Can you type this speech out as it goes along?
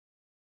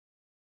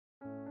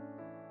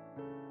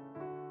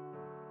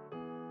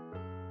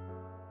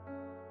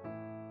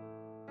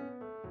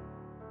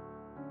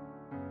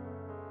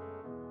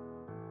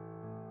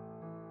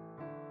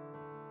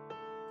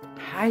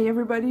Hi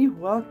everybody,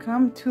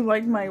 welcome to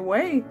Light My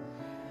Way.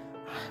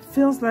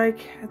 Feels like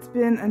it's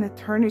been an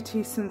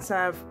eternity since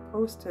I've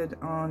posted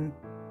on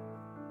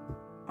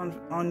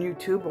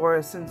YouTube,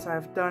 or since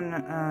I've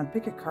done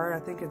pick a card. I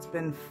think it's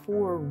been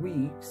 4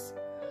 weeks,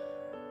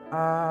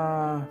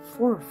 4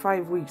 or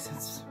 5 weeks.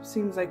 It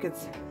seems like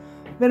it's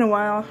been a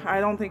while.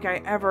 I don't think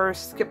I ever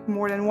skipped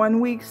more than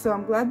 1 week, so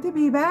I'm glad to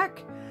be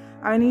back.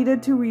 I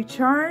needed to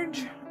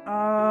recharge.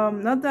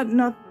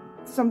 Not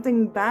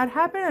something bad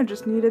happened. I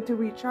just needed to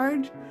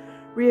recharge,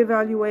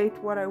 reevaluate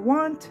what I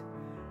want,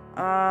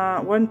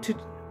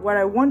 what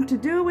I want to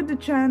do with the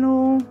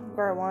channel,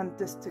 where I want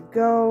this to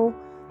go,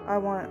 how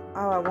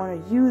I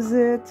want to use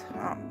it,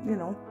 you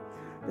know,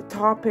 the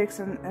topics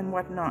and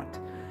whatnot.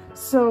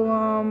 So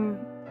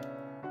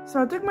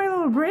I took my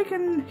little break,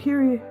 and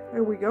here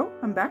we go.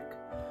 I'm back.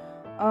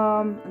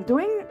 I'm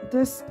doing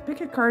this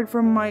pick a card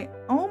from my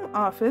home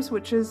office,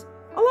 which is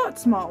a lot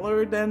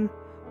smaller than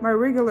my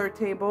regular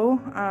table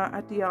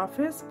at the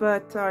office,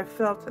 but I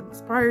felt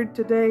inspired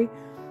today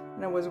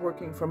and I was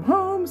working from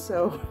home,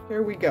 so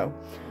here we go.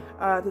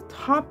 The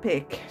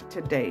topic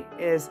today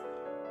is,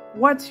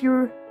 what's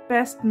your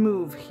best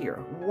move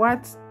here?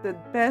 What's the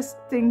best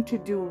thing to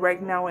do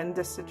right now in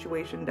this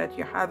situation that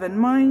you have in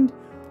mind?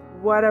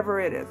 Whatever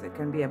it is. It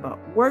can be about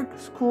work,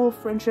 school,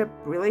 friendship,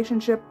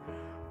 relationship,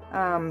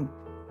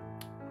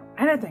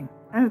 anything,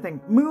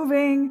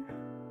 moving.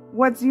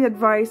 What's the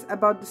advice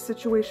about the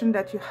situation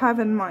that you have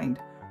in mind?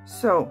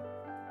 So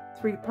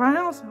 3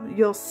 piles,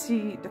 you'll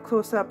see the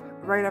close-up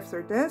right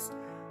after this.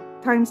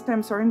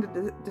 Timestamps are in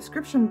the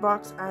description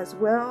box as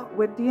well,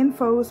 with the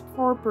infos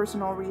for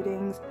personal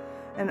readings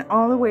and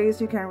all the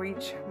ways you can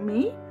reach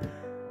me.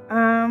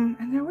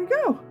 And there we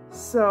go.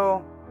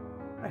 So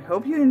I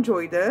hope you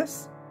enjoy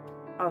this.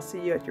 I'll see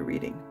you at your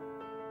reading.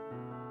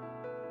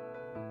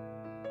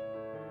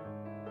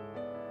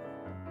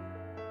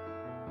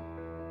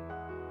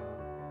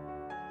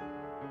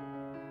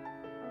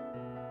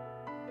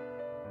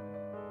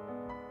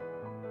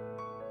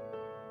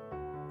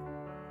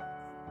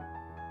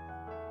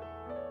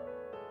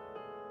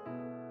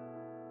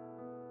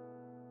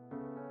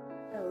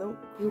 Hello,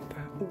 group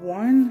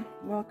 1.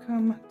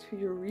 Welcome to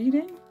your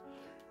reading.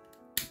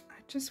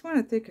 I just want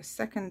to take a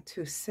second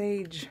to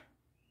sage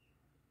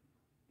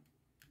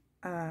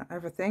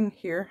everything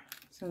here,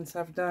 since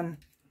I've done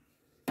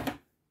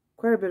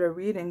quite a bit of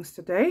readings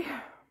today,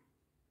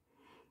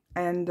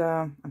 and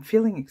I'm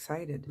feeling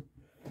excited.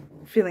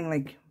 I'm feeling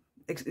like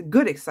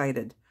good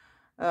excited,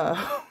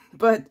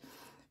 but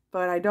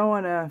I don't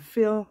want to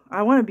feel.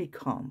 I want to be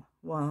calm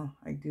while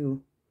I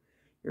do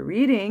your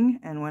reading,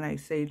 and when I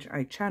sage,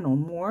 I channel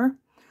more,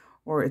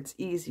 or it's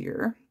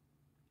easier.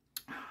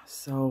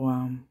 So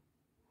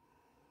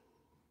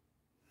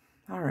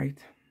all right,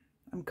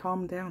 I'm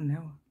calmed down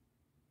now.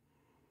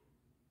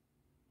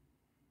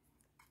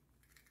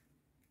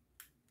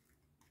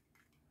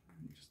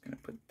 I'm just gonna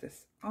put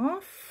this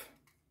off.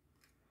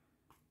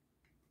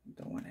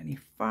 Don't want any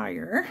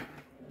fire.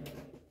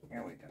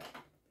 There we go.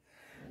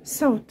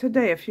 So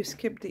today, if you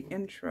skip the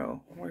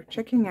intro, we're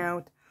checking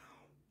out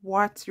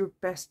what's your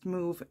best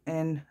move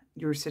in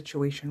your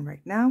situation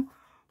right now,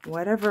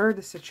 whatever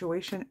the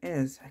situation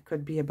is. It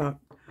could be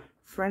about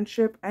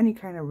friendship, any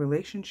kind of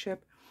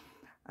relationship,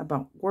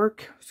 about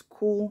work,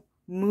 school,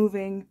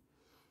 moving,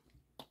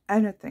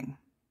 anything.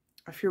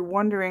 If you're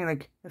wondering,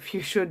 like, if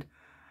you should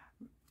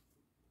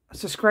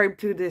subscribe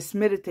to this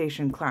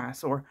meditation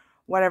class or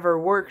whatever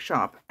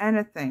workshop,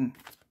 anything,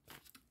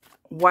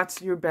 what's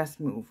your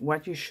best move,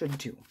 what you should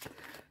do.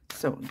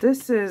 So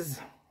this is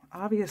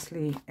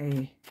obviously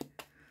a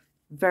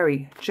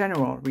very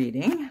general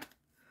reading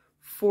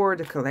for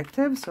the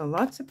collective, so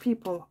lots of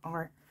people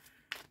are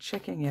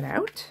checking it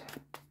out.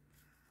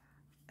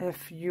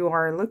 If you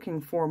are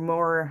looking for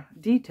more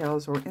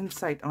details or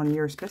insight on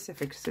your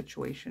specific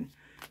situation,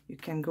 you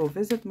can go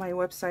visit my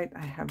website.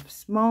 I have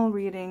small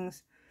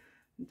readings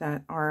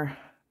that are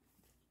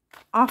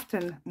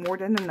often more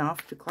than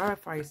enough to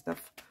clarify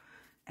stuff,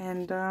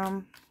 and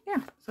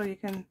yeah, so you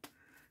can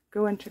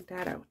go and check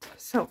that out.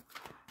 So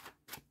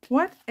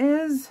what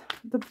is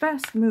the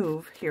best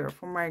move here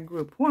for my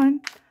group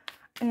 1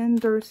 and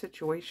their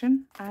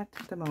situation at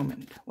the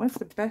moment? What's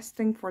the best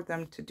thing for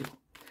them to do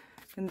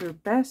in their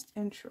best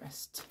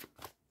interest,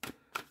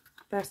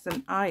 best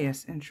and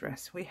highest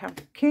interest? We have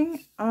the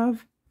King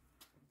of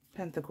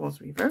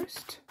Pentacles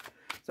reversed.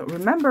 So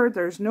remember,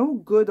 there's no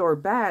good or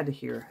bad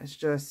here. It's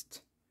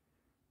just,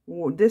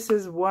 this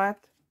is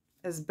what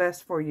is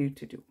best for you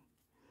to do.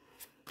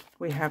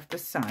 We have the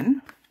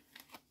Sun.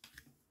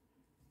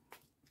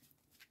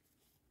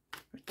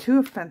 2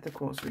 of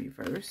Pentacles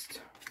reversed,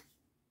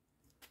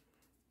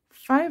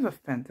 5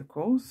 of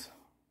Pentacles,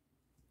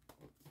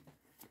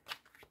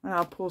 and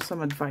I'll pull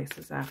some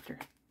advices after,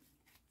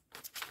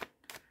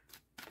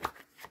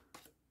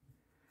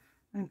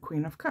 and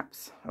Queen of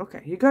Cups.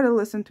 Okay, you got to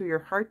listen to your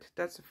heart.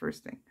 That's the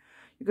first thing.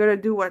 You got to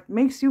do what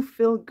makes you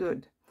feel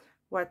good,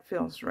 what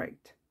feels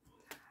right.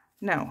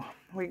 Now,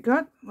 we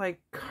got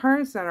like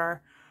cards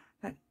that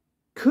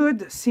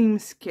could seem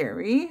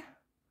scary,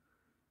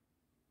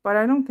 but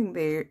I don't think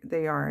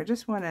they are. I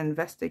just want to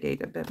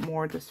investigate a bit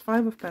more. This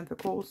Five of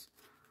Pentacles,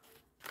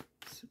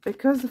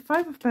 because the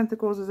Five of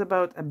Pentacles is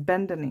about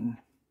abandoning.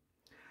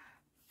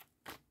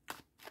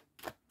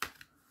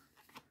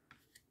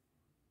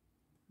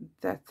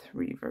 Death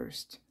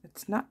reversed.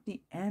 It's not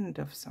the end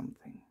of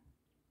something.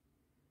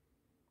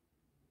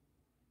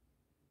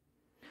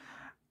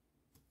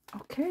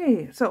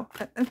 Okay, so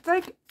it's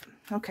like,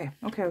 okay,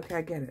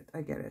 I get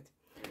it.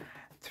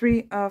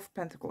 Three of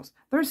Pentacles.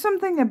 There's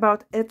something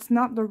about it's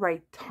not the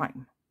right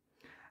time.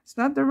 It's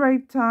not the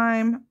right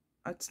time.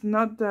 It's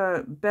not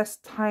the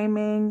best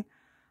timing.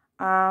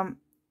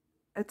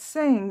 It's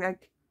saying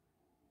like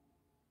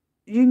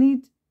you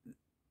need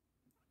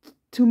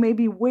to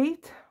maybe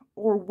wait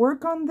or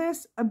work on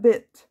this a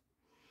bit.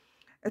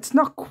 It's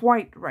not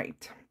quite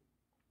right.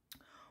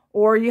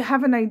 Or you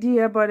have an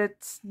idea, but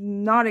it's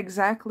not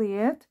exactly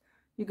it.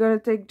 You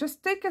got to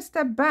just take a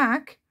step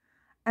back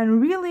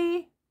and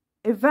really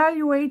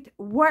evaluate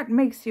what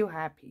makes you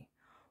happy,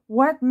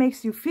 what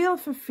makes you feel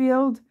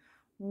fulfilled,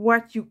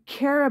 what you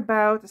care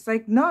about. It's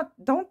like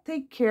don't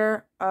take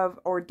care of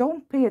or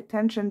don't pay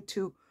attention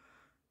to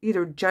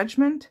either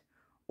judgment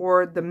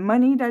or the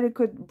money that it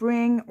could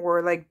bring,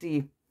 or like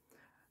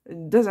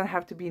it doesn't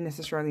have to be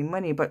necessarily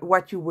money, but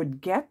what you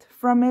would get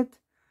from it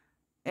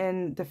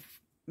in the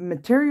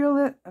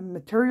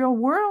material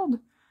world.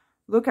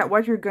 Look at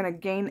what you're going to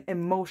gain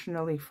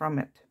emotionally from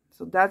it.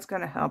 So that's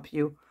going to help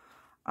you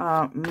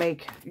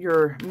make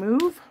your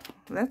move.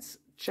 Let's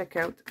check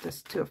out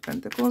this Two of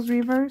Pentacles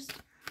reversed.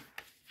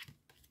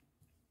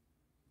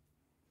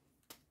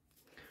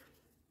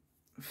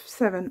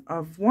 Seven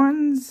of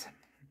Wands.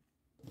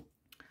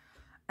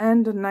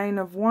 And the Nine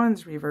of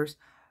Wands reversed.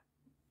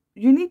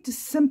 You need to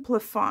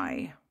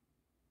simplify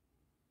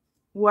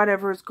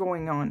whatever's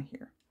going on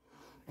here.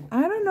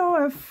 I don't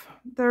know if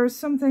there's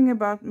something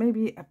about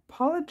maybe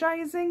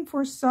apologizing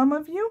for some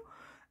of you,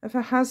 if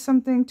it has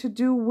something to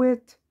do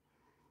with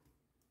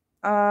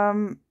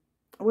a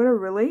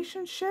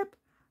relationship,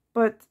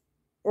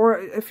 or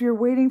if you're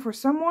waiting for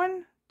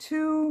someone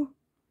to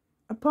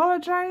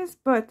apologize,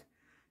 but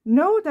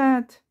know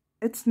that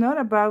it's not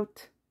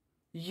about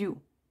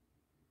you.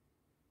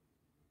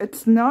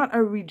 It's not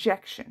a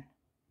rejection.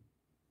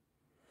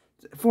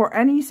 For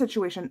any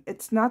situation,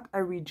 it's not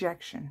a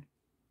rejection.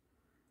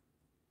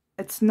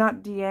 It's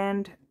not the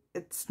end.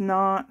 It's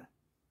not...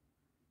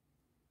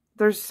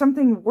 There's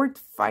something worth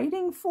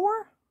fighting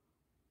for,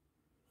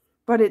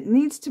 but it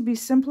needs to be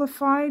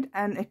simplified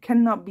and it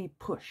cannot be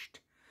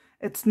pushed.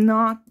 It's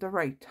not the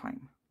right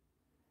time.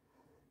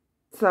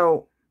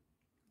 So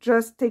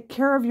just take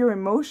care of your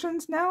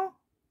emotions now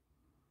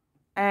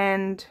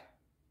and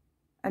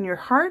your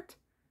heart,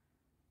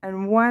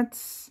 and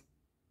what's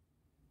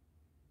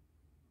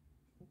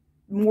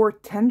more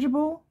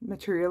tangible,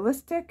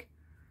 materialistic,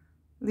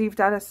 leave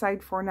that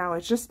aside for now.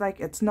 It's just like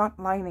it's not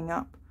lining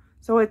up.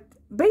 So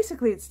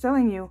basically it's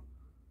telling you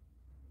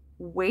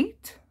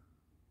wait.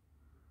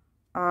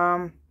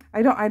 I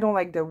don't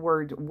like the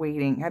word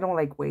waiting. I don't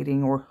like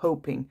waiting or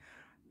hoping.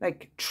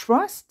 Like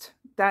trust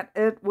that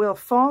it will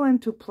fall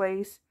into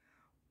place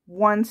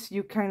once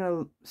you kind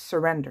of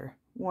surrender,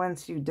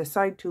 once you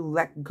decide to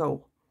let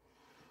go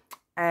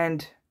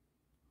and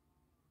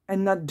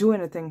not do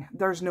anything.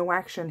 There's no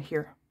action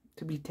here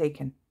to be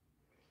taken.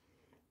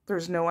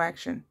 There's no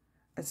action.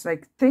 It's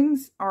like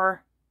things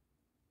are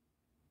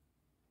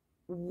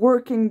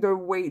working their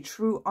way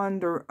through on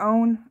their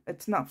own.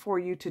 It's not for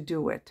you to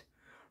do it.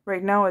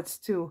 Right now it's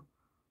to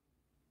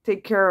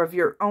take care of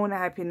your own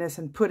happiness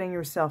and putting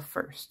yourself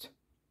first.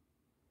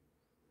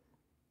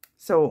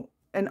 So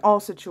in all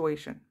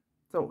situations.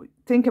 So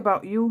think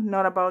about you,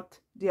 not about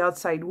the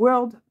outside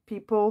world,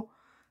 people.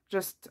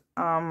 Just,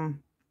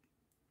 but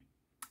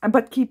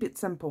keep it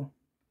simple.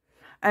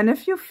 And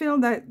if you feel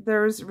that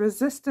there's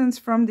resistance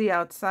from the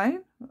outside,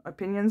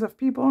 opinions of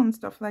people and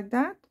stuff like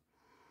that,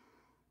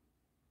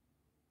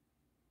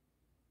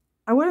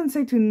 I wouldn't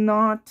say to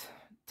not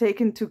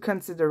take into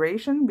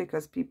consideration,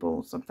 because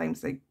people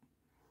sometimes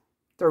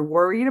they're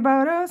worried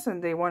about us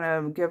and they want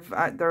to give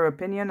their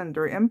opinion and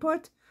their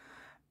input.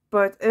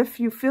 But if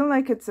you feel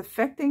like it's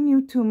affecting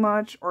you too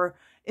much or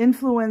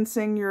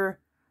influencing your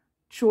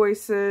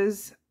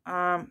choices,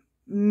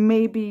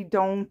 maybe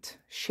don't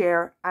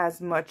share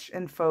as much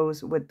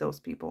infos with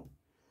those people.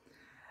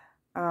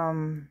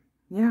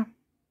 Yeah.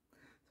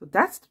 So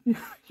that's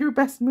your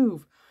best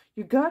move.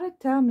 You gotta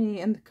tell me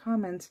in the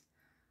comments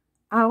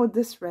how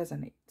this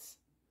resonates.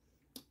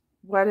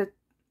 What it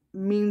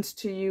means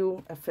to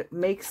you, if it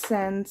makes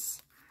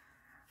sense.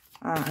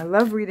 I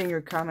love reading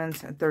your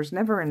comments. There's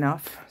never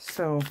enough.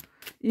 So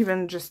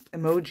even just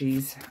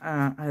emojis,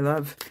 I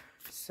love.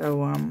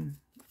 So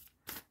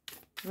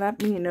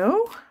let me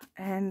know.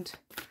 And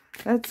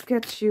let's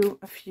get you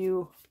a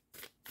few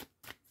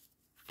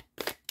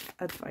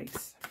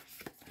advice.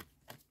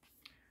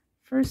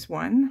 First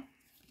one,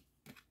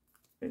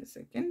 wait a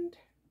second.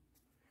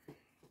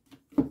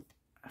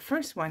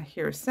 First one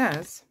here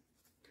says,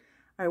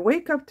 I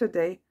wake up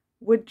today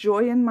with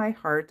joy in my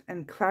heart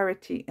and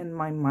clarity in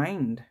my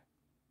mind.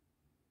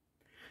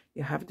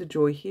 You have the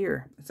joy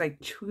here. It's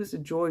like choose the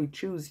joy,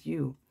 choose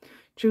you.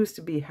 Choose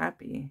to be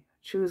happy.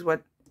 Choose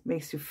what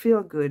makes you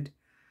feel good.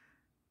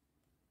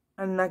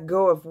 And let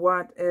go of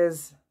what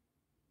is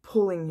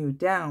pulling you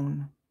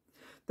down.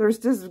 There's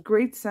this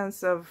great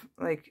sense of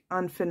like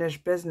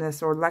unfinished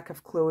business or lack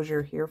of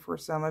closure here for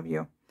some of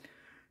you.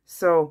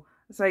 So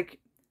it's like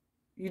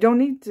you don't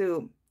need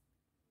to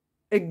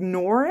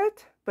ignore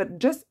it, but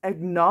just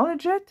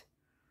acknowledge it.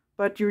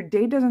 But your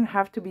day doesn't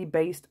have to be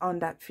based on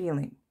that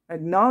feeling.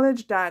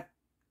 Acknowledge that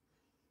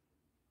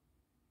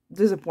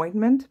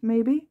disappointment,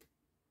 maybe.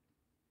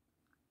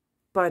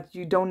 But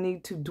you don't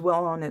need to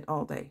dwell on it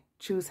all day.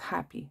 Choose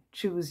happy.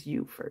 Choose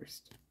you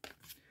first.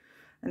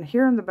 And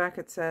here on the back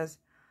it says,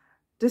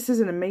 this is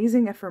an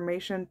amazing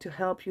affirmation to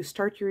help you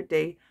start your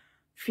day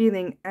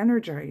feeling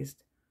energized.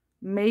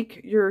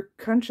 Make your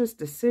conscious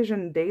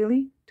decision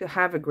daily to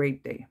have a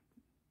great day.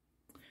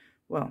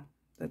 Well,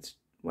 that's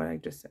what I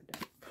just said.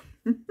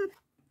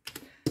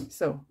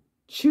 So,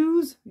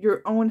 choose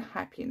your own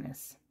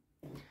happiness.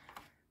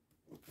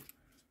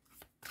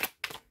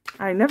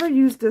 I never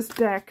use this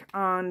deck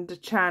on the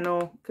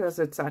channel because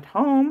it's at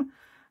home.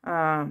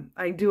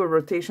 I do a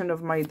rotation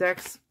of my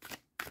decks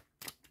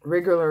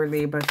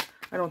regularly, but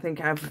I don't think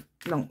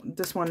no,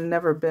 this one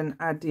never been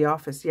at the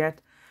office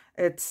yet.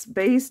 It's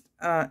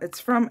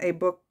from a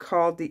book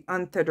called The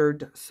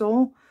Untethered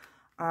Soul.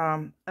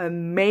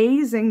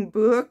 Amazing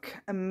book,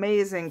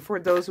 amazing for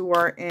those who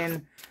are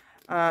in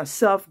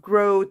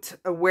self-growth,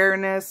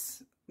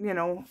 awareness, you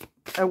know,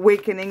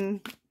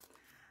 awakening,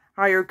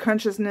 higher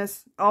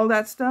consciousness, all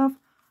that stuff.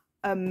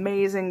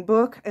 Amazing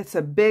book. It's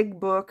a big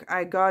book.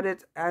 I got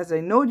it as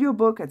an audio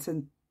book.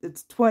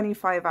 It's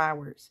 25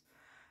 hours.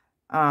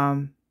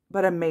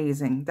 But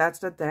amazing. That's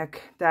the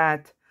deck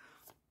that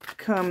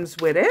comes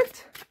with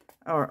it,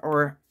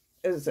 or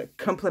is a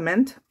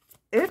complement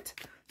it,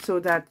 so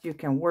that you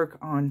can work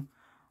on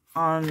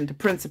the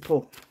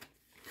principle.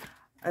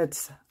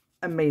 It's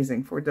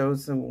amazing for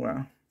those who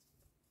are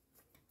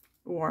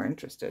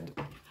interested.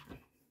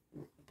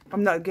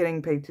 I'm not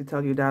getting paid to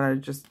tell you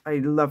that. I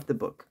love the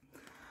book.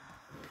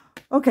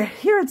 Okay,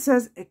 here it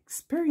says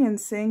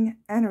experiencing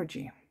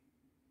energy.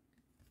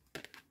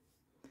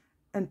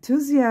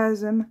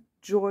 Enthusiasm,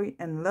 joy,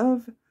 and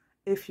love.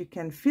 If you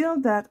can feel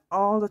that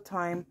all the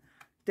time,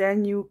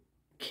 then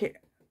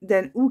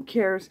who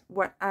cares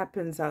what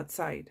happens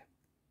outside?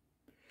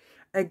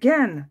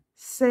 Again,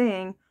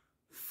 saying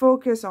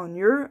focus on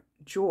your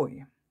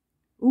joy.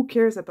 Who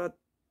cares about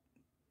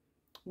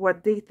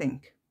what they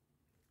think?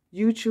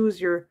 You choose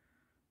your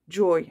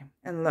joy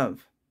and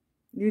love.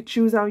 You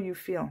choose how you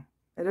feel.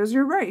 It is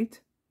your right.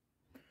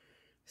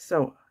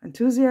 So,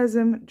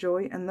 enthusiasm,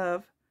 joy, and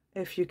love.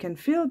 If you can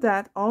feel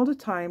that all the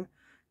time,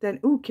 then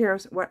who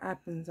cares what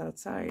happens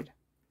outside?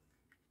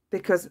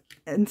 Because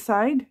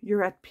inside,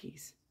 you're at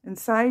peace.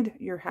 Inside,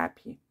 you're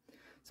happy.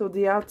 So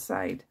the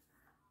outside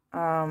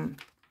will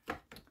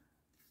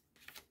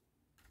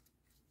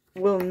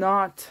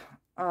not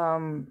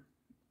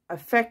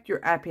affect your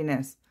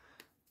happiness.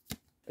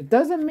 It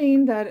doesn't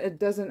mean that it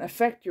doesn't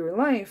affect your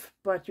life,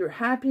 but your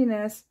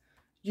happiness,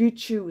 you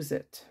choose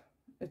it.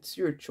 It's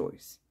your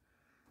choice.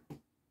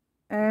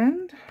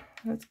 And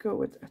let's go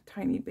with a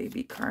tiny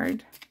baby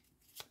card.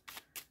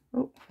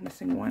 Oh,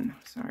 missing one.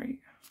 Sorry.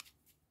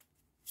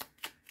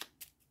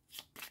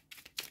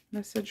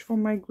 Message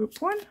from my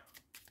group 1.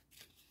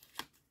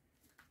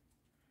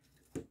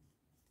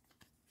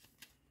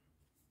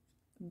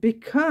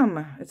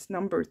 Become. It's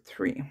number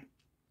 3.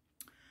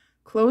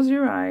 Close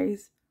your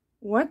eyes.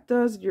 What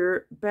does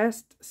your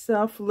best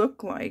self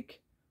look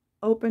like?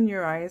 Open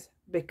your eyes.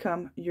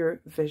 Become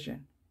your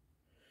vision.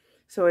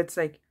 So it's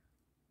like,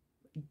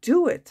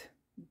 do it.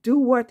 Do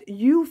what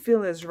you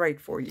feel is right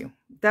for you.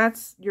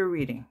 That's your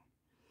reading.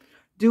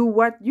 Do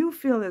what you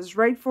feel is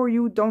right for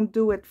you. Don't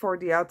do it for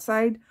the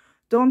outside.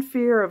 Don't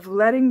fear of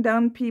letting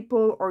down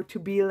people or to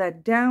be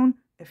let down.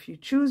 If you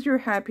choose your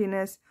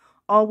happiness,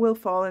 all will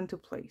fall into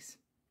place.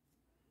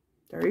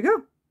 There you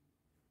go.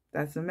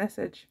 That's the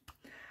message.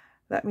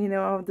 Let me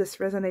know how this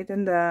resonates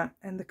in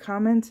the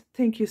comments.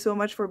 Thank you so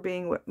much for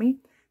being with me.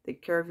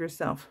 Take care of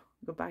yourself.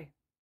 Goodbye.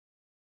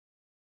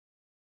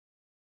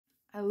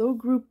 Hello,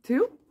 group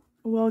 2.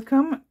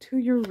 Welcome to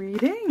your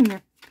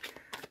reading.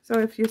 So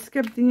if you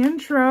skipped the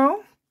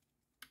intro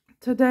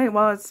today,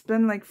 well, it's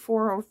been like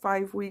 4 or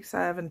 5 weeks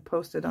I haven't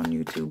posted on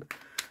YouTube.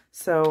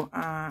 So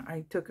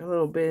I took a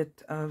little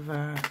bit of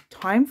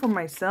time for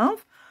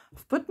myself.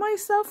 I've put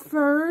myself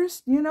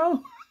first, you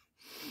know.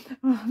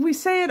 We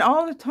say it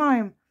all the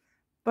time.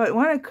 But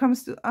when it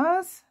comes to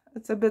us,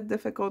 it's a bit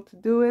difficult to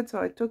do it. So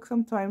I took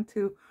some time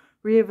to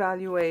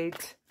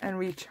reevaluate and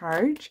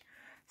recharge.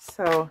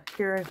 So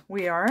here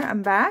we are.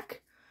 I'm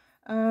back.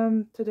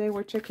 Today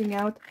we're checking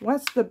out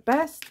what's the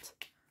best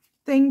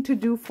thing to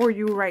do for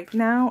you right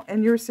now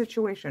in your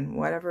situation,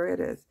 whatever it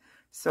is.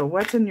 So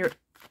what's in your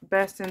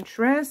best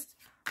interest?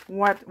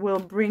 What will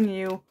bring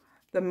you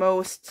the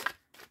most,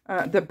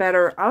 the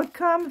better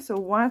outcome? So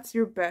what's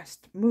your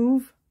best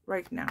move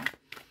right now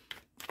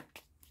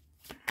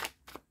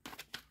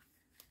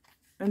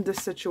in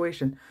this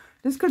situation?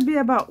 This could be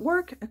about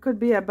work. It could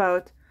be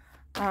about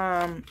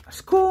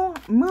school,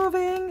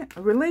 moving,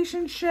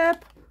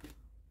 relationship,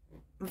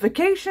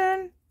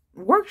 vacation,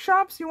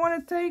 workshops you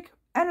want to take,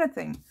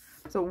 anything.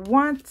 So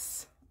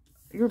what's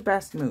your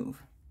best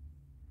move?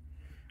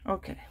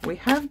 Okay, we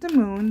have the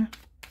Moon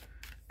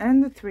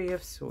and the Three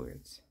of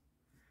Swords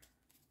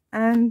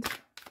and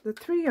the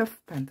Three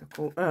of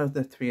Pentacles,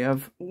 the Three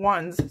of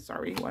Wands,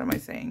 sorry, what am I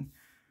saying?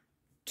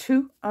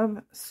 Two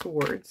of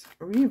Swords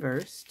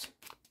reversed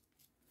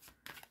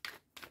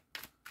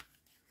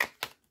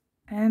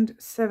and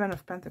Seven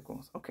of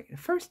Pentacles. Okay, the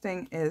first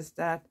thing is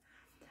that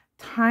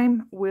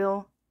time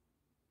will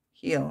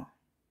heal.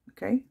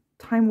 Okay,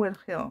 time will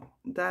heal.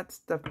 That's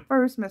the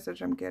first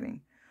message I'm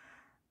getting.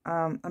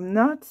 I'm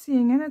not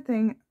seeing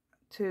anything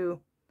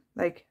to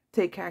like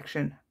take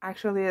action.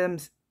 Actually,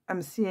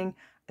 I'm seeing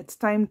it's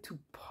time to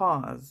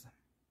pause.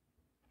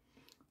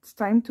 It's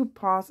time to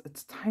pause.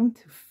 It's time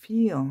to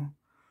feel.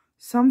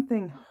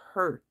 Something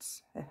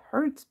hurts. It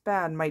hurts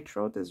bad. My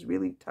throat is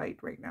really tight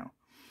right now.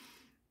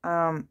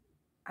 And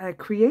it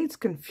creates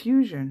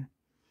confusion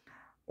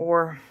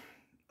or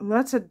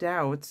lots of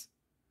doubts,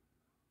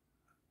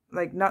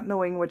 like not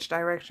knowing which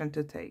direction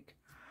to take.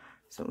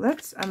 So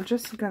I'm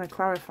just going to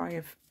clarify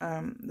if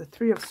the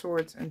Three of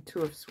Swords and Two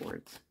of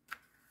Swords.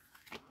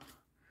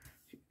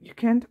 You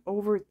can't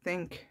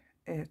overthink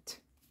it.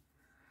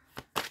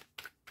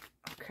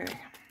 Okay.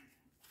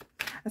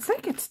 It's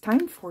like it's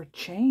time for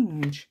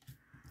change.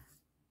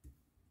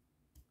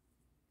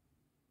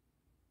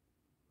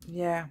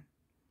 Yeah.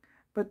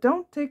 But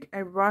don't take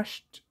a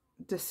rushed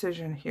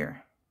decision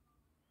here.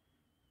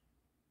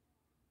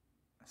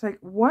 It's like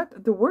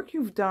what the work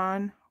you've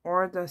done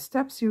or the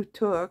steps you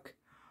took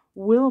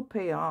will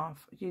pay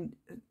off.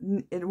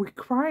 It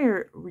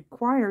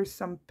requires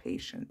some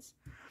patience.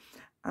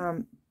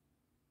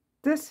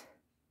 This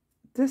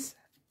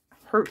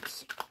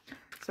hurts.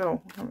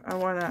 So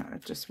I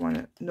just want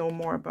to know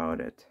more about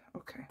it.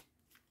 Okay.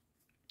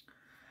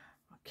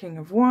 King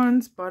of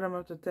Wands, bottom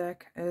of the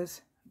deck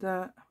is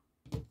the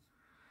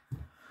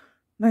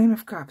Nine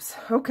of Cups.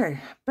 Okay,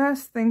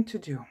 best thing to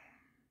do.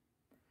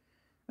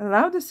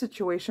 Allow the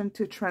situation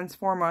to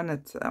transform on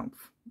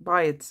itself,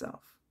 by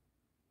itself.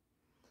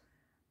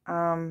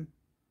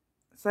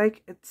 It's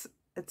like it's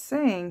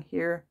saying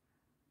here,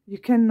 you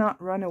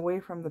cannot run away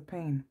from the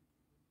pain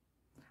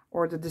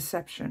or the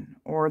deception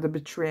or the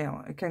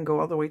betrayal. It can go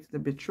all the way to the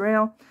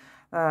betrayal.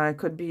 It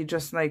could be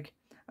just like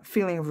a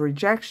feeling of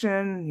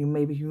rejection.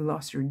 Maybe you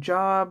lost your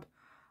job.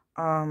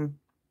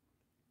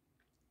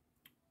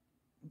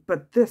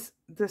 But this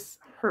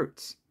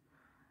hurts.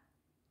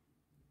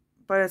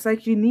 But it's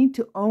like you need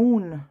to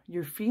own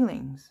your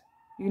feelings.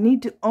 You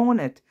need to own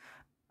it.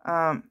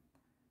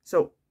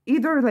 So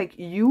either like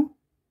you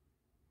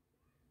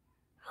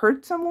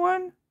hurt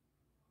someone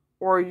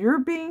or you're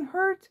being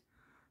hurt,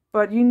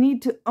 but you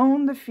need to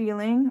own the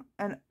feeling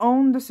and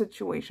own the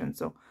situation.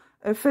 So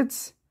if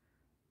it's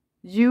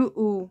you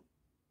who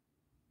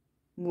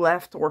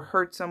left or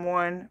hurt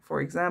someone,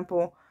 for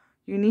example,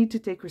 you need to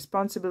take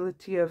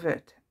responsibility of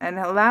it and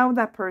allow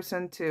that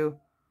person to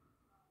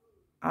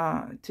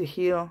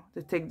heal,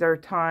 to take their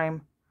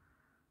time.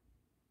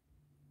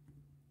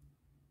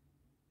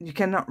 You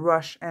cannot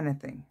rush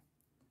anything.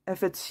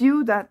 If it's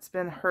you that's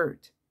been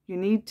hurt, you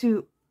need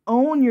to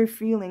own your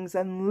feelings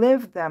and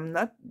live them.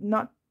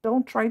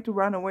 Don't try to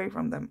run away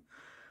from them.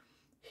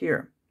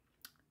 Here,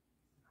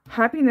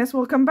 happiness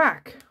will come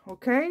back.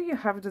 Okay, you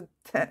have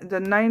the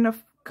Nine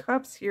of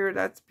Cups here.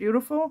 That's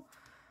beautiful.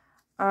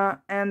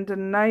 And the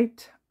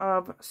Knight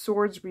of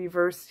Swords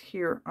reverse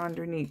here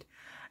underneath.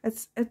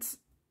 It's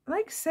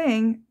like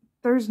saying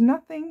there's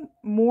nothing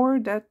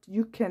more that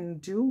you can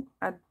do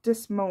at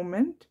this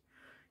moment.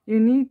 You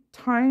need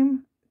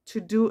time to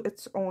do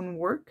its own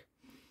work.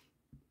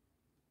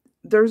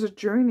 There's a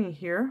journey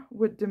here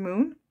with the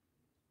Moon.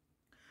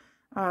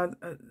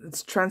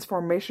 It's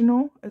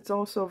transformational. It's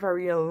also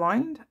very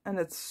aligned and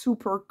it's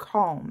super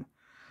calm.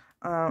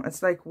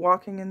 It's like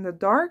walking in the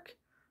dark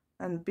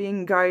and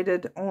being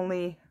guided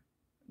only,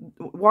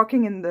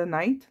 walking in the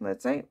night,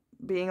 let's say,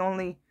 being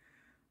only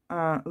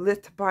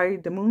lit by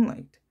the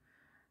moonlight,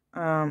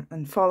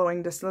 and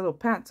following this little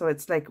path. So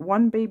it's like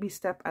one baby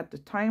step at the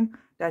time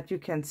that you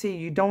can see.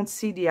 You don't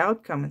see the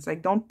outcome. It's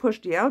like don't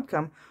push the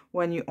outcome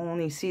when you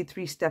only see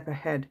 3 steps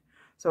ahead.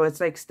 So it's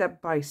like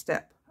step by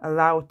step.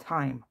 Allow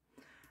time.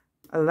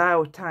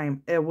 Allow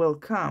time. It will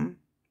come.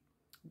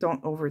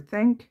 Don't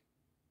overthink.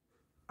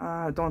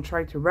 Don't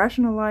try to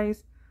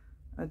rationalize.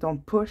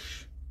 Don't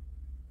push.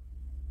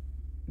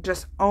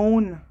 Just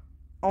own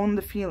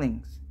the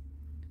feelings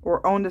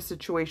or own the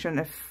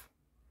situation.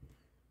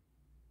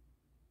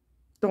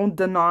 Don't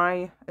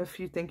deny if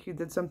you think you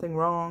did something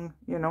wrong,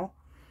 you know.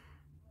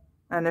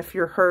 And if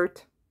you're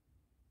hurt,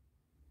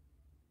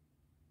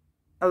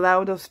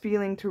 allow those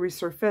feelings to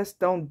resurface.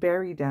 Don't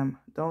bury them.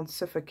 Don't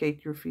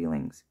suffocate your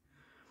feelings.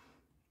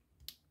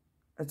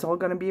 It's all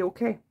going to be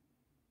okay.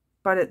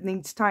 But it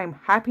needs time.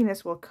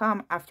 Happiness will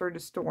come after the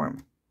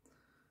storm.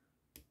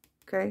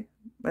 Okay?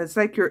 It's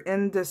like you're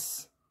in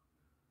this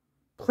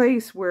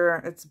place where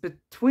it's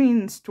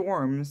between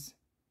storms,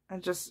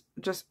 and just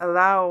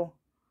allow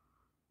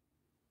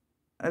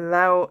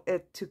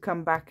it to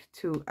come back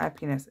to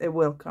happiness. It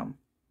will come.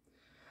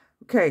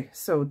 Okay,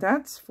 so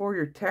that's for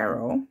your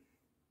tarot.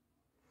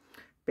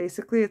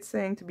 Basically, it's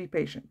saying to be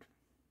patient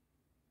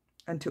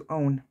and to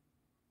own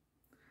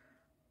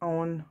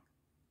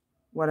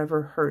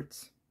whatever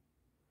hurts.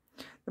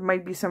 There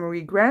might be some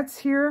regrets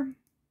here.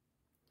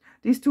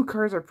 These two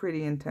cards are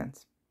pretty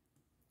intense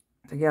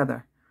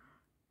together.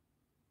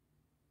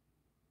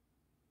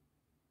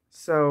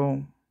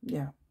 So,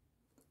 yeah.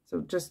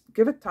 So just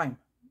give it time.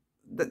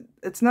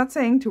 It's not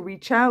saying to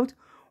reach out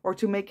or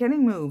to make any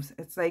moves.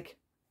 It's like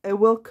it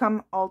will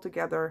come all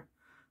together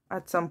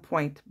at some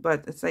point.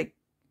 But it's like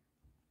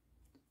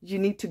you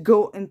need to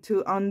go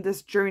on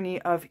this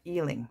journey of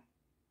healing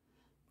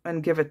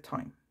and give it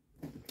time.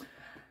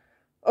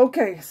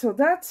 Okay, so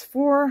that's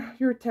for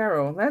your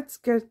tarot. Let's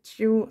get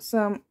you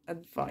some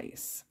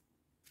advice.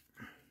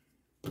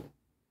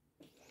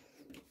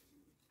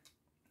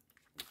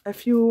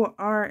 If you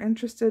are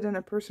interested in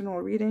a personal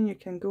reading, you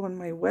can go on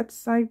my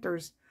website.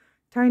 There's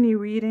tiny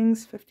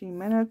readings, 15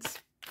 minutes.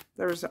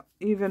 There's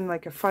even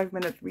like a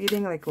 5-minute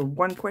reading, like a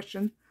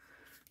 1-question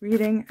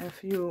reading.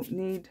 If you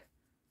need,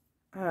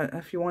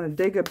 if you want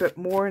to dig a bit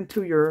more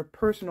into your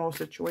personal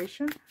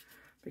situation,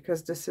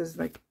 because this is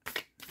like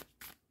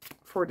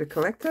for the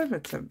collective.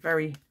 It's a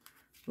very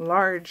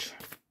large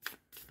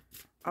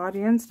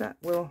audience that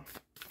will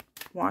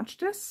watch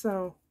this,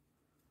 so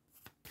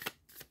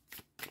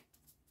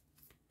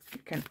you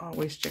can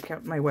always check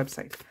out my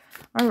website.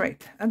 All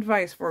right,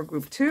 advice for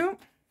group 2.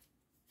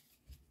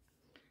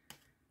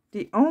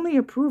 The only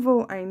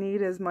approval I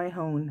need is my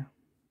own.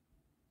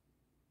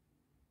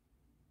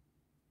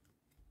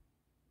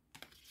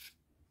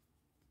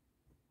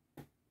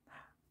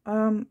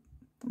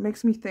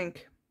 Makes me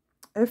think,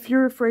 if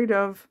you're afraid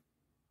of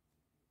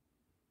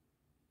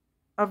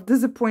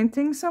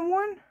disappointing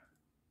someone,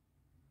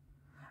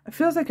 it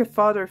feels like a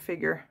father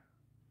figure,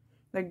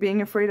 like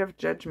being afraid of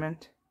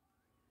judgment.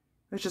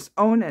 Let's just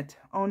own it.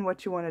 Own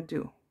what you want to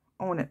do.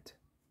 Own it.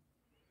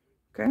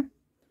 Okay?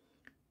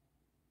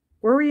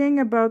 Worrying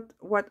about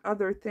what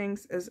other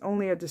thinks is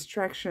only a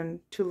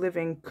distraction to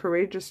living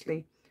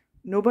courageously.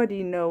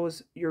 Nobody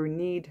knows your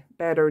need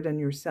better than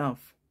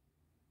yourself.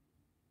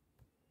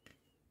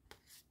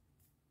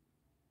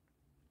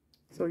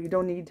 So you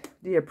don't need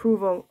the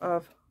approval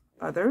of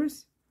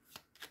others.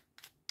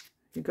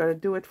 You got to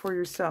do it for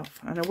yourself.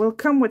 And it will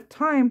come with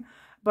time,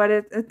 but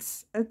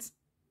it's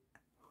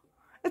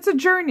a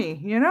journey,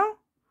 you know?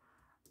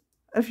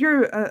 If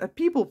you're a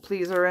people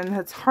pleaser and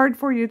it's hard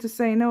for you to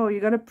say no, you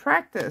got to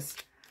practice.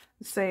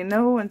 Say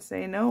no and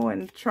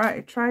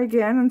try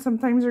again. And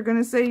sometimes you're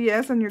going to say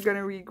yes and you're going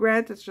to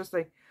regret. It's just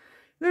like,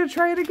 you're going to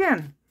try it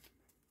again.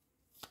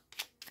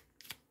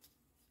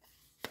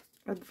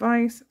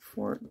 Advice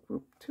for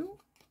group 2.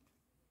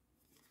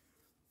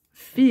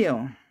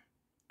 Feel.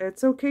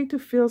 It's okay to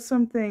feel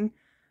something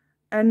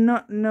and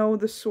not know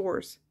the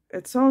source.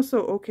 It's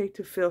also okay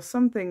to feel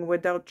something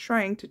without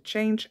trying to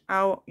change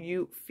how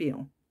you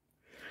feel.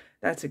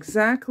 That's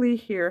exactly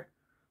here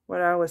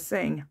what I was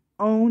saying.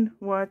 Own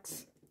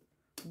what's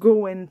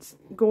going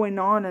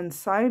on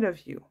inside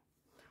of you.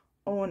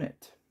 Own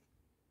it.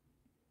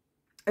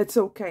 It's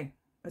okay.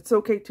 It's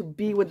okay to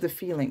be with the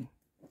feeling.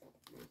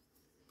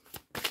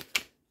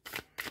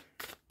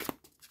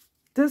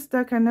 This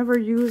deck I never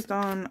used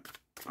on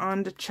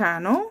the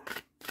channel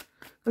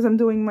because I'm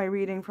doing my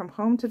reading from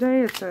home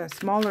today. It's a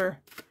smaller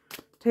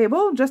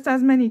table, just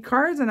as many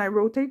cards, and I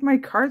rotate my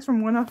cards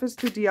from one office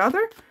to the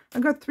other. I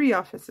got 3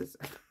 offices,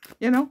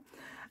 you know.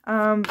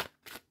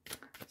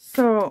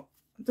 So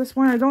this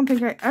one I don't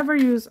think I ever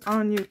use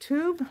on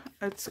YouTube.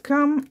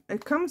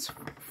 It comes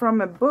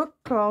from a book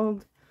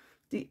called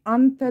The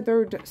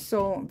Untethered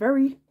Soul.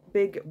 Very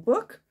big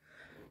book,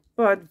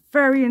 but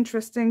very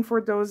interesting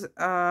for those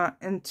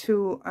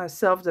into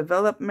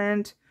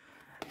self-development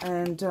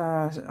and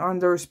on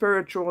their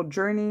spiritual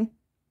journey.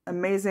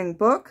 Amazing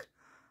book.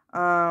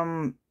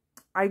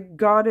 I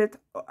got it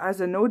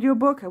as an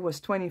audiobook. It was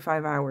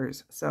 25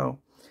 hours, so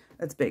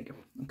it's big.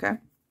 Okay,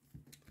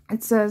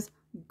 it says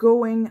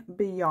going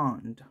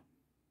beyond,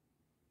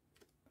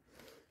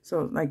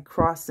 so like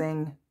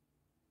crossing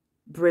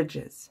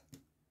bridges,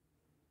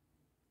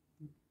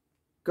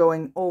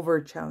 going over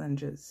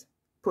challenges,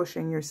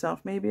 pushing yourself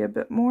maybe a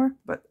bit more,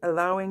 but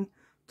allowing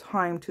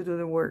time to do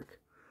the work,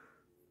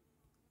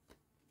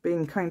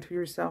 being kind to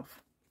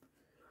yourself.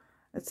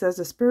 It says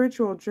the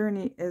spiritual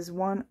journey is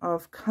one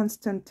of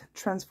constant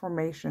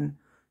transformation.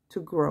 To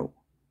grow,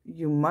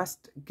 you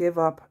must give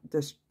up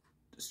the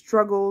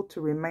struggle to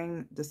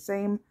remain the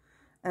same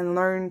and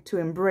learn to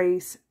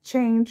embrace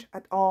change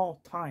at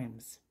all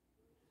times.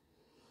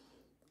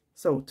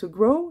 So to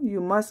grow, you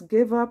must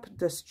give up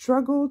the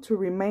struggle to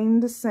remain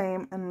the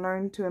same and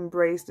learn to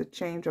embrace the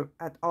change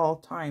at all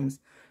times.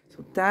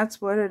 So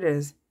that's what it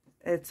is.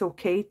 It's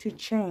okay to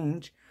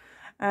change.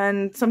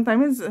 And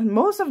sometimes,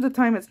 most of the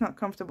time, it's not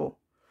comfortable.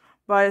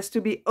 But it's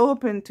to be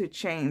open to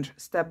change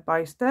step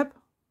by step,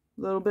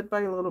 little bit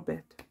by little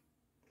bit.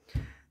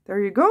 there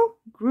you go.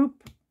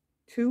 Group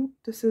 2,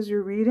 this is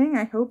your reading.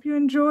 I hope you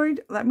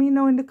enjoyed. Let me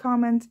know in the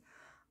comments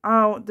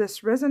how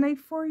this resonate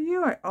for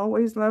you. I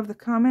always love the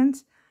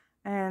comments.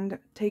 And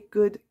take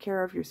good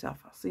care of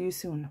yourself. I'll see you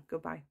soon.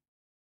 Goodbye.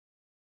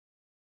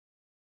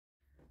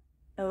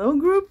 Hello,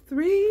 group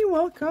 3.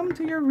 Welcome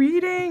to your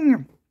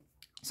reading.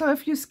 So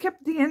if you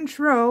skipped the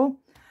intro,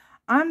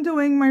 I'm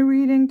doing my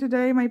reading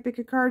today, my pick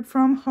a card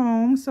from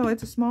home. So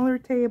it's a smaller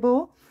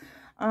table.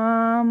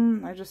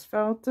 I just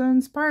felt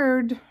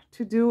inspired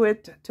to do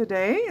it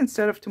today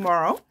instead of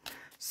tomorrow.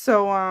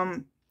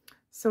 So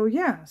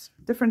yes,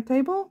 different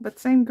table, but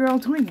same girl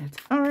doing it.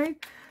 All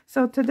right.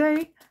 So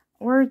today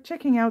we're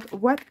checking out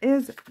what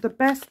is the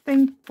best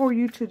thing for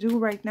you to do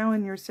right now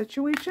in your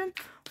situation.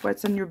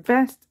 What's in your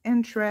best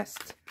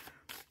interest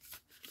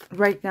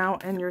right now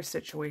in your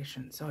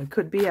situation. So it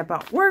could be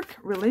about work,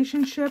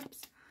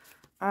 relationships,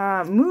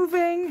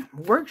 moving,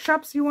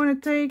 workshops you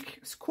want to take,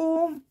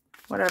 school,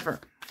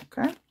 whatever.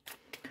 Okay.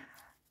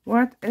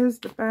 What is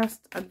the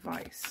best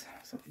advice?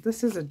 So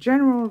this is a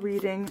general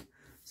reading.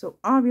 So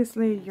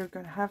obviously you're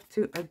going to have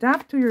to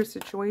adapt to your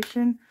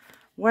situation.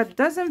 What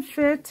doesn't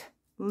fit,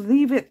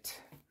 leave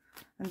it.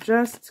 And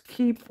just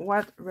keep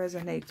what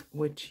resonates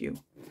with you.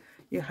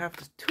 You have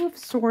the 2 of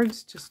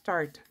Swords to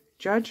start.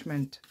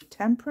 Judgment,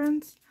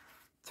 Temperance,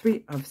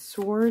 3 of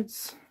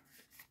Swords,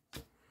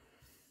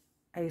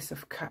 Ace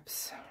of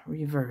Cups,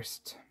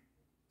 reversed.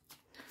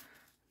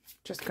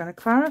 Just going to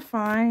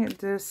clarify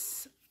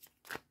this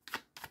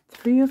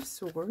 3 of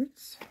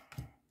Swords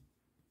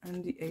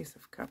and the Ace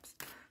of Cups.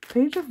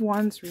 Page of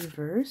Wands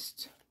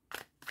reversed.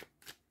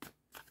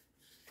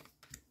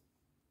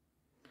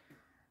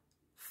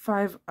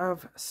 5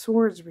 of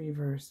Swords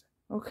reversed.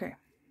 Okay.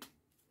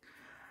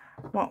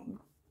 Well,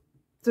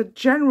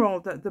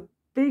 the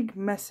big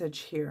message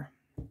here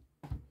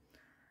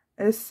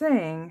is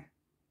saying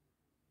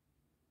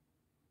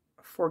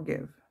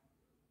forgive.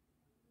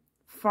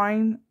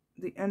 Find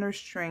the inner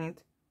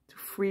strength to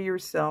free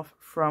yourself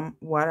from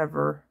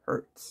whatever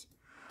hurts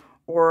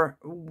or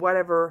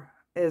whatever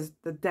is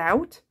the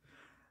doubt.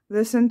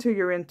 Listen to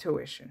your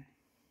intuition,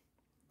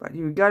 but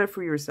you got it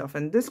for yourself.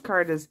 And this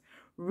card is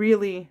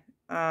really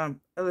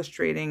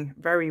illustrating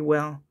very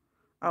well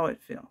how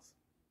it feels.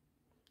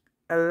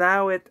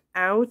 Allow it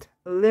out,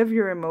 live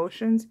your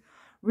emotions,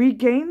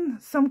 regain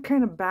some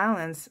kind of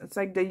balance. It's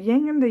like the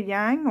yin and the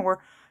yang,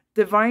 or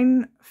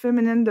divine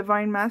feminine,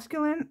 divine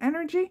masculine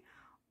energy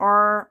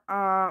are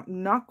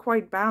not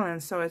quite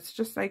balanced. So it's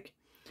just like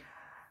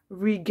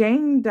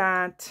regain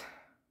that.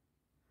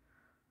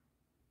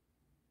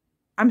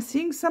 I'm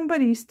seeing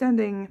somebody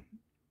standing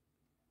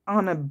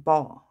on a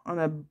ball, on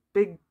a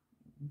big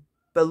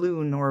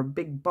balloon or a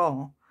big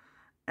ball,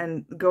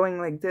 and going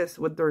like this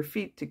with their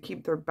feet to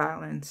keep their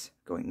balance,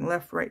 going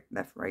left, right,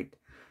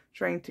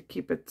 trying to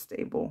keep it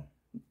stable.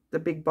 The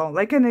big ball,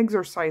 like an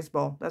exercise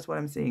ball. That's what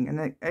I'm seeing,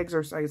 an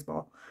exercise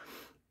ball.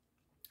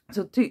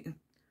 So to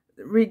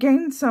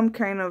regain some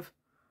kind of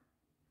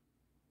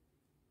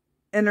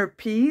inner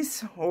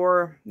peace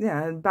or,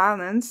 yeah,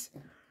 balance,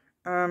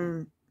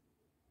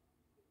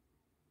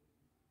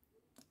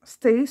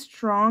 stay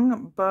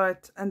strong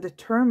and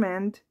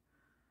determined,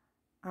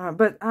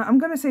 but I'm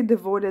going to say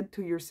devoted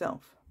to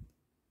yourself.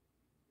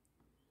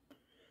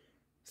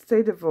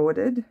 Stay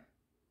devoted.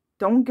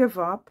 Don't give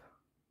up.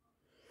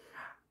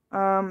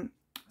 So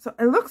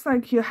it looks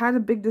like you had a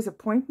big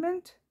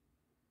disappointment,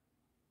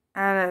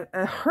 and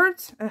it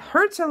hurts. It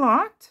hurts a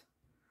lot,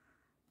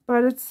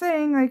 but it's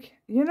saying like,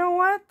 you know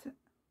what?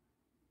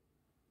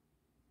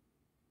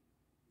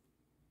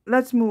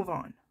 Let's move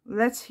on.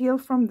 Let's heal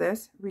from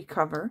this,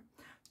 recover.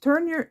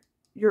 Turn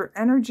your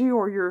energy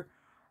or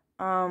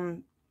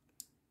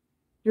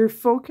your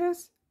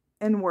focus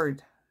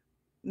inward,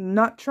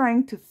 not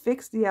trying to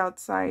fix the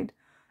outside.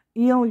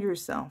 Heal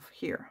yourself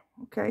here,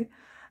 okay?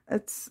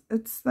 It's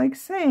like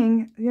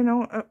saying, you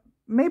know,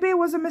 maybe it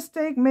was a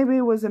mistake, maybe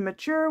it was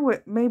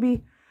immature,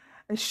 maybe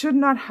it should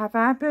not have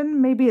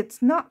happened, maybe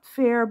it's not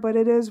fair, but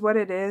it is what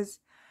it is,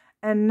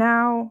 and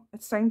now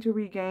it's time to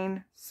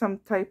regain some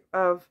type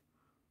of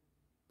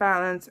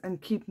balance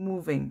and keep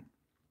moving.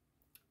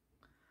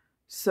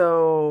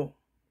 So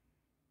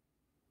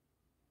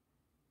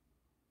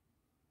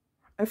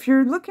if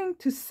you're looking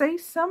to say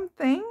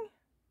something,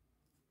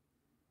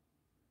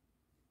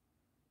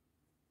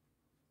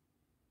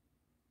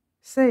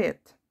 say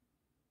it.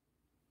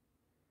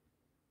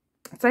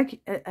 It's like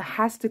it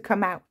has to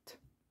come out.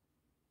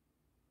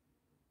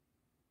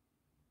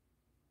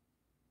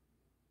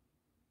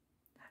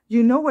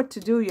 You know what to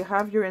do. You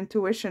have your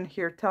intuition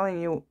here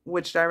telling you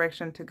which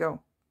direction to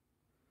go.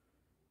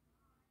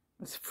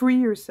 Let's free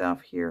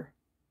yourself here.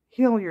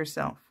 Heal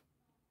yourself.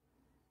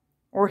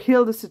 Or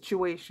heal the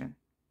situation.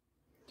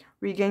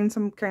 Regain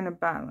some kind of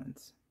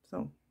balance.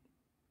 So,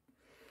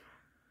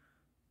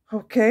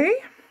 okay.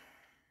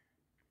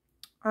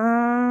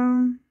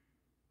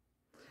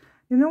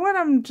 You know what?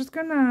 I'm just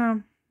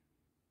gonna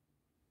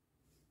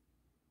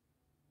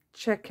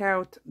check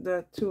out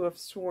the 2 of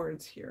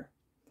Swords here.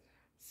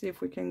 See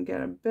if we can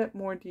get a bit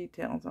more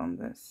details on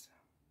this.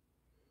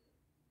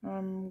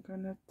 I'm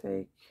gonna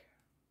take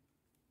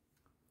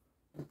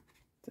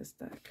this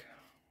deck.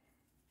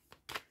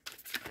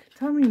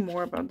 Tell me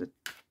more about the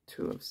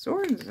Two of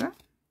Swords, huh?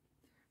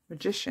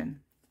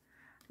 Magician.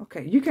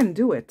 Okay, you can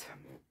do it.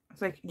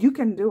 It's like, you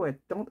can do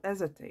it. Don't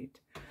hesitate.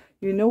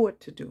 You know what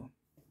to do.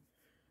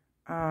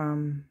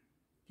 You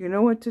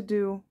know what to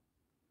do.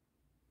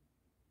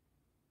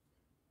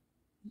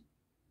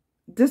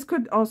 This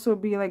could also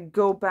be like,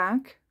 go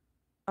back,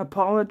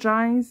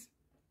 apologize,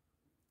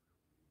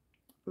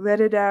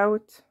 let it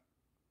out,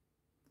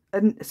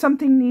 and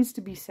something needs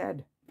to be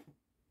said.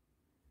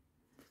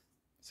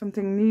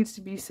 Something needs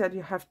to be said.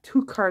 You have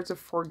 2 cards of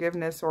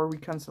forgiveness or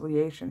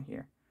reconciliation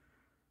here.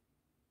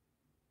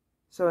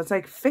 So it's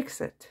like, fix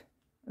it.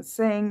 It's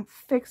saying,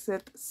 fix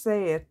it,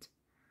 say it.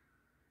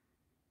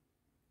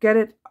 Get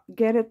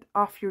it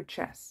off your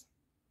chest.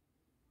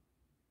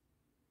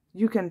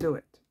 You can do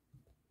it.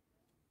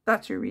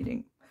 That's your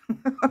reading.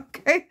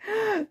 Okay?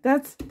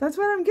 That's what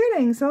I'm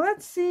getting. So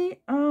let's see.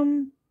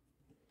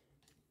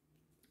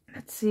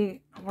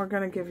 We're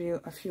going to give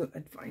you a few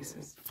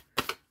advices.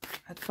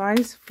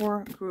 Advice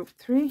for group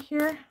 3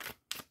 here.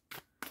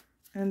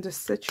 And the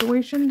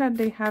situation that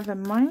they have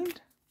in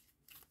mind.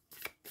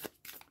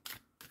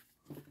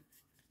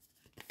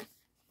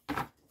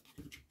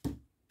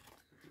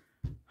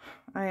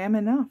 I am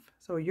enough.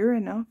 So you're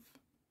enough.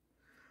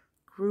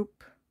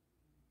 Group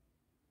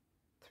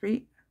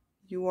 3.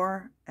 You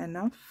are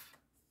enough.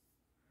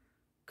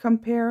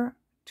 Compare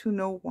to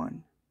no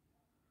one.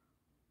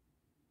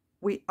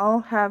 We all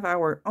have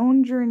our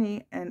own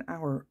journey and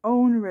our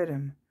own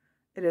rhythm.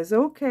 It is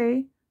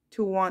okay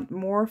to want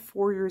more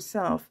for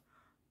yourself,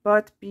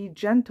 but be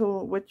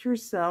gentle with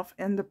yourself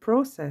in the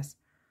process.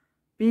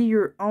 Be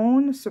your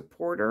own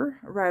supporter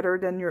rather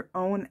than your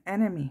own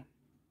enemy.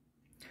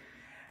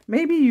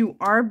 Maybe you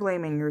are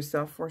blaming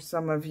yourself for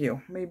some of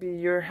you. Maybe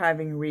you're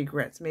having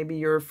regrets. Maybe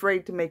you're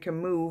afraid to make a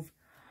move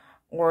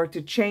or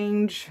to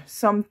change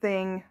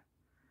something.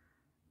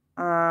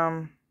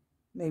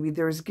 Maybe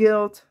there's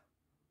guilt.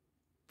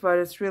 But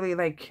it's really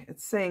like,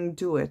 it's saying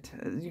do it.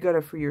 You got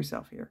to free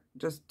yourself here.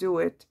 Just do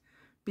it.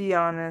 Be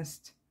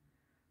honest.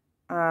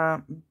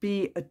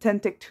 Be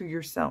authentic to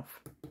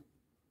yourself.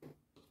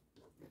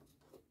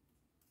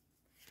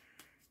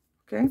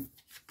 Okay?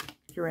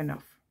 You're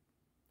enough.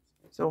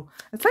 So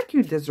it's like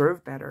you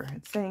deserve better.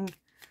 It's saying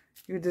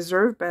you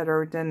deserve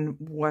better than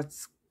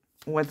what's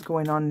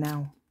going on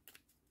now.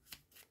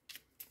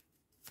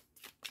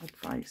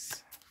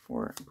 Advice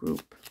for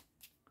group.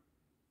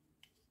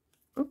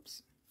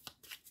 Oops.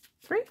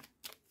 3.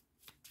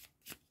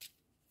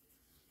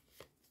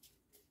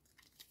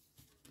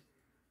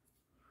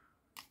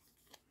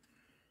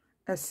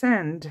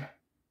 Ascend.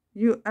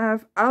 You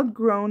have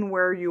outgrown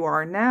where you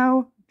are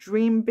now.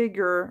 Dream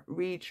bigger,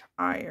 reach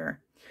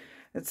higher.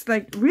 It's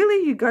like,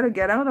 really, you got to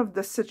get out of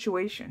this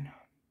situation.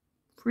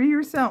 Free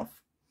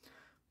yourself.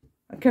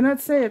 I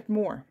cannot say it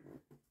more.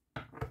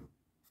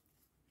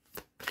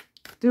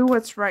 Do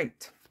what's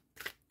right.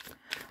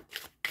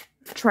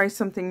 Try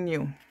something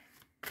new.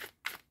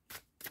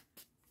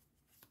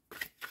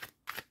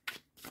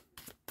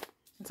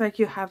 It's like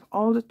you have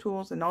all the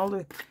tools and all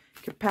the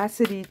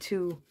capacity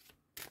to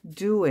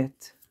do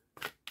it.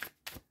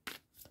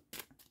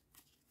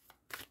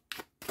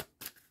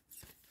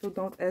 So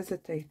don't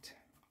hesitate.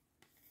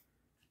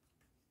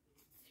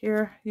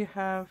 Here you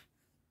have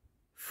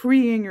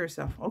freeing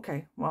yourself.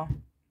 Okay, well,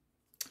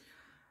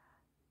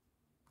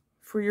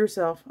 free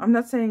yourself. I'm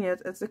not saying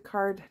it. It's a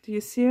card. Do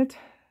you see it?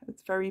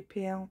 It's very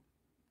pale.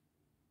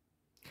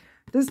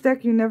 This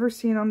deck you never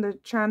seen on the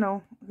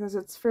channel because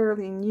it's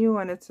fairly new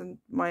and it's in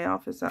my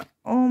office at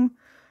home.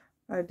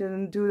 I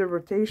didn't do the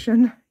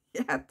rotation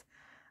yet.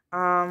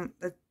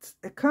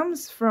 It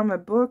comes from a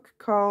book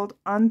called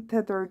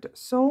Untethered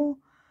Soul.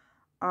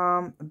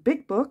 A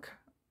big book.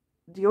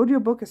 The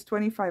audiobook is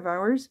 25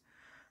 hours.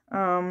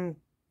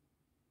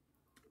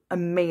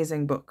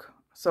 Amazing book.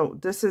 So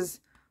this is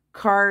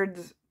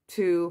cards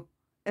to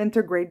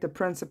integrate the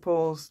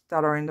principles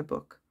that are in the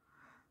book.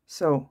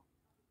 So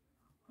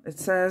it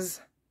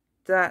says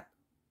that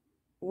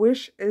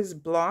wish is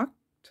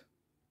blocked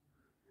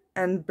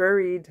and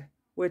buried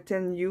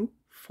within you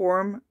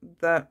form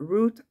the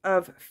root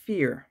of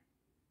fear.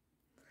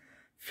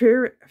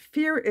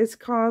 Fear is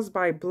caused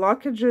by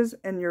blockages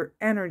in your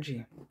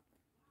energy.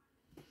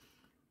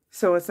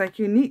 So it's like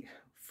you need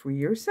free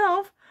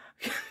yourself,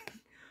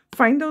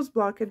 find those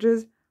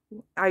blockages,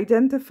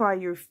 identify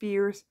your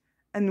fears,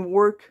 and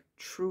work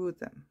through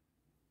them.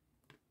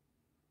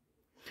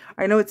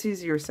 I know it's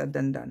easier said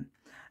than done.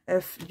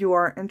 If you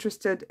are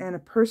interested in a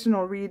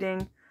personal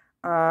reading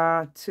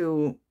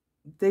to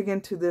dig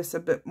into this a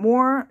bit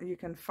more, you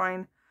can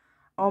find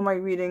all my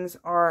readings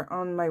are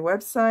on my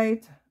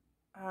website.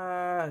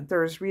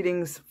 There's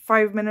readings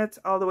 5 minutes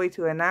all the way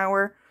to an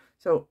hour.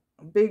 So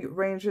big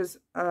ranges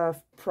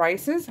of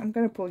prices. I'm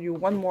going to pull you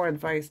one more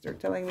advice. They're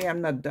telling me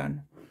I'm not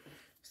done.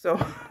 So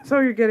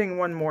you're getting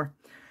one more.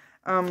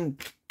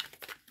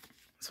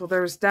 So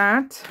there's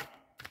that.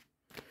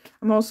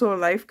 I'm also a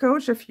life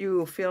coach if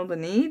you feel the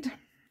need.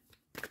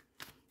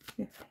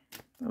 Yeah.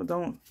 So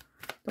don't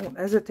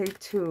hesitate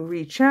to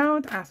reach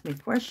out, ask me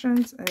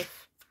questions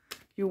if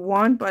you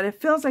want. But it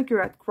feels like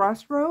you're at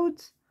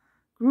crossroads,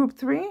 group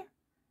 3,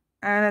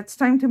 and it's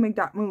time to make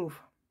that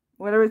move.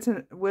 Whether it's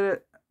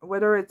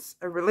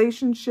a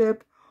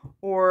relationship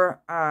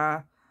or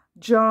a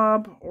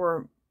job,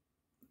 or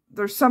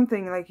there's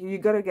something like you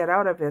got to get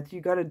out of it.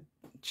 You got to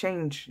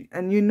change,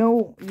 and you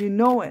know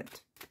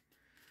it.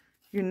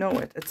 You know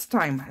it. It's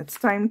time. It's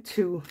time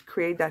to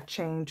create that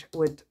change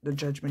with the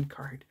Judgment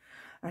card.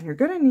 And you're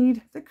going to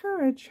need the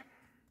courage.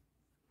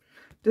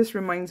 This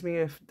reminds me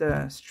of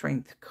the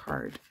Strength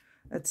card.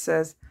 It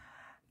says,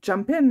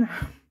 jump in.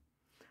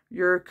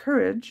 Your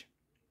courage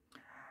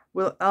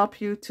will help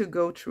you to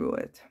go through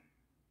it.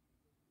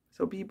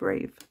 So be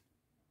brave.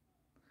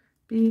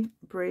 Be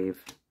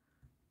brave,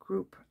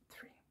 group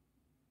 3.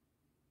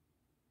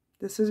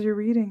 This is your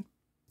reading.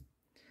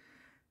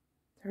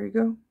 There you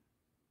go.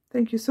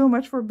 Thank you so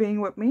much for being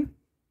with me.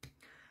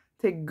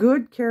 Take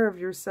good care of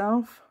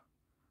yourself.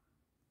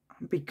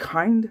 Be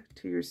kind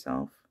to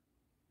yourself.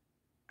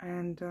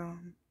 And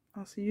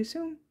I'll see you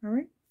soon. All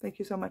right. Thank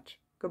you so much.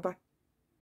 Goodbye.